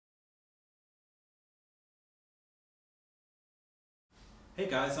Hey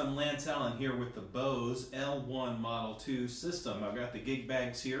guys, I'm Lance Allen here with the Bose L1 Model 2 system. I've got the gig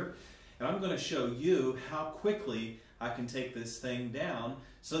bags here, and I'm going to show you how quickly I can take this thing down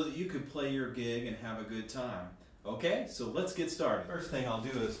so that you can play your gig and have a good time. Okay, so let's get started. First thing I'll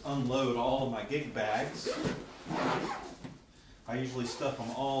do is unload all of my gig bags. I usually stuff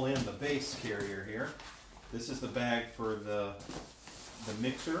them all in the base carrier here. This is the bag for the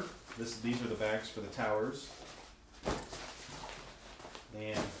mixer. These are the bags for the towers.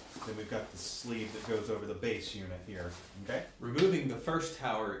 And then we've got the sleeve that goes over the base unit here, okay? Removing the first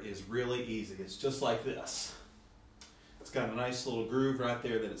tower is really easy. It's just like this. It's got a nice little groove right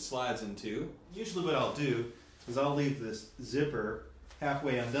there that it slides into. Usually what I'll do is I'll leave this zipper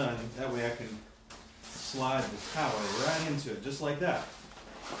halfway undone. That way I can slide the tower right into it, just like that.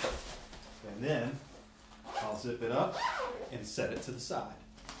 And then I'll zip it up and set it to the side.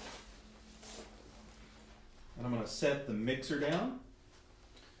 And I'm going to set the mixer down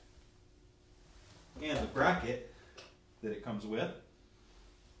and the bracket that it comes with.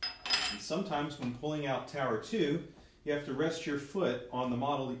 And sometimes when pulling out Tower 2, you have to rest your foot on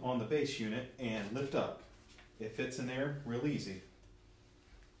the base unit and lift up. It fits in there real easy.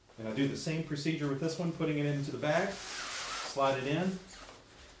 And I do the same procedure with this one, putting it into the bag, slide it in.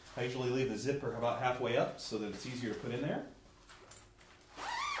 I usually leave the zipper about halfway up so that it's easier to put in there.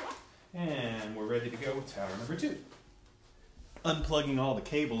 And we're ready to go with tower number 2. Unplugging all the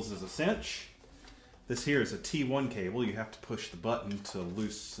cables is a cinch. This here is a T1 cable. You have to push the button to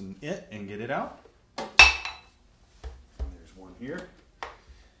loosen it and get it out. And there's one here.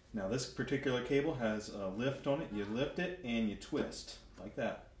 Now this particular cable has a lift on it. You lift it and you twist like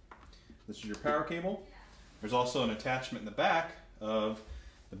that. This is your power cable. There's also an attachment in the back of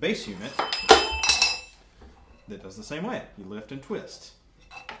the base unit that does the same way. You lift and twist.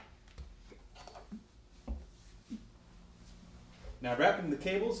 Now wrapping the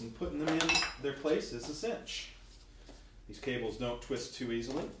cables and putting them in their place is a cinch. These cables don't twist too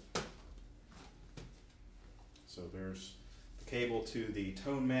easily. So there's the cable to the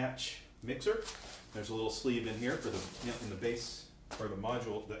tone match mixer. There's a little sleeve in here for in the base or the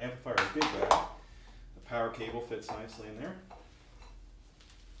module, the amplifier gig bag. The power cable fits nicely in there.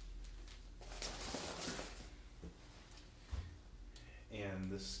 And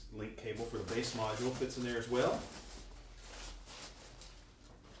this link cable for the bass module fits in there as well.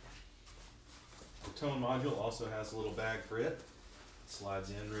 The tone module also has a little bag for it. It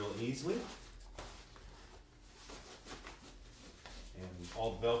slides in real easily. And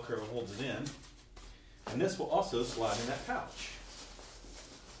all the Velcro holds it in. And this will also slide in that pouch,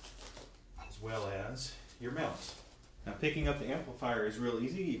 as well as your mount. Now picking up the amplifier is real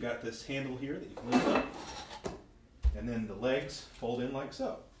easy. You've got this handle here that you can lift up. And then the legs fold in like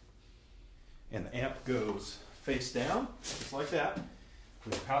so. And the amp goes face down, just like that.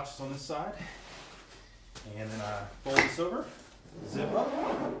 With the pouches on this side. And then I fold this over, zip up,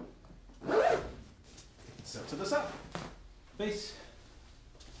 set to the side. Base.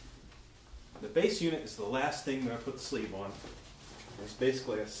 The base unit is the last thing that I put the sleeve on. It's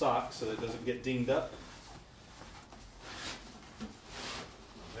basically a sock so that it doesn't get dinged up.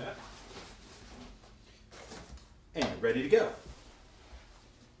 Like that. And ready to go.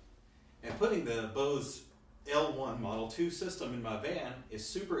 And putting the Bose L1 Model 2 system in my van is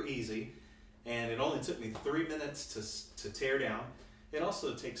super easy. And it only took me 3 minutes to tear down. It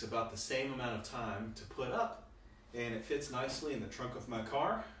also takes about the same amount of time to put up. And it fits nicely in the trunk of my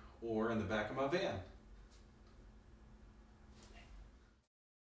car or in the back of my van.